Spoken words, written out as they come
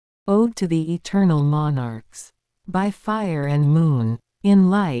Ode to the eternal monarchs. By fire and moon, in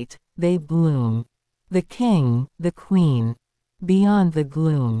light, they bloom. The king, the queen. Beyond the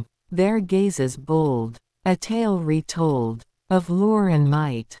gloom, their gazes bold, a tale retold, of lore and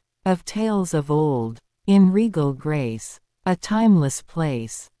might, of tales of old, in regal grace, a timeless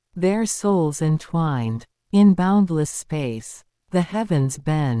place, their souls entwined, in boundless space, the heavens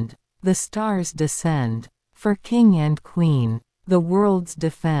bend, the stars descend, for king and queen, the worlds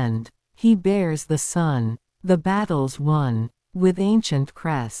defend, he bears the sun, the battles won, with ancient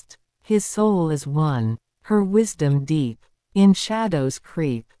crest, his soul is one, her wisdom deep, in shadows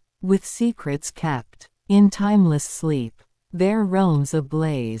creep, with secrets kept, in timeless sleep, their realms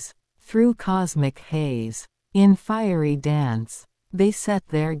ablaze, through cosmic haze, in fiery dance, they set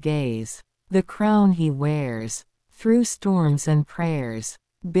their gaze, the crown he wears, through storms and prayers,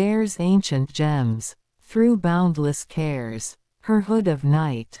 bears ancient gems, through boundless cares, her hood of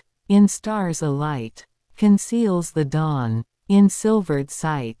night, in stars alight, conceals the dawn, in silvered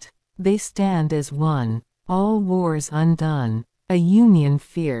sight, they stand as one, all wars undone, a union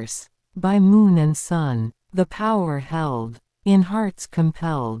fierce, by moon and sun, the power held, in hearts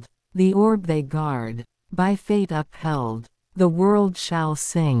compelled, the orb they guard, by fate upheld, the world shall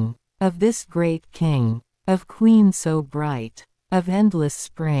sing, of this great king, of queen so bright, of endless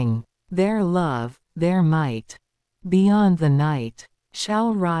spring, their love, their might, beyond the night,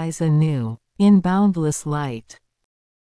 shall rise anew, in boundless light,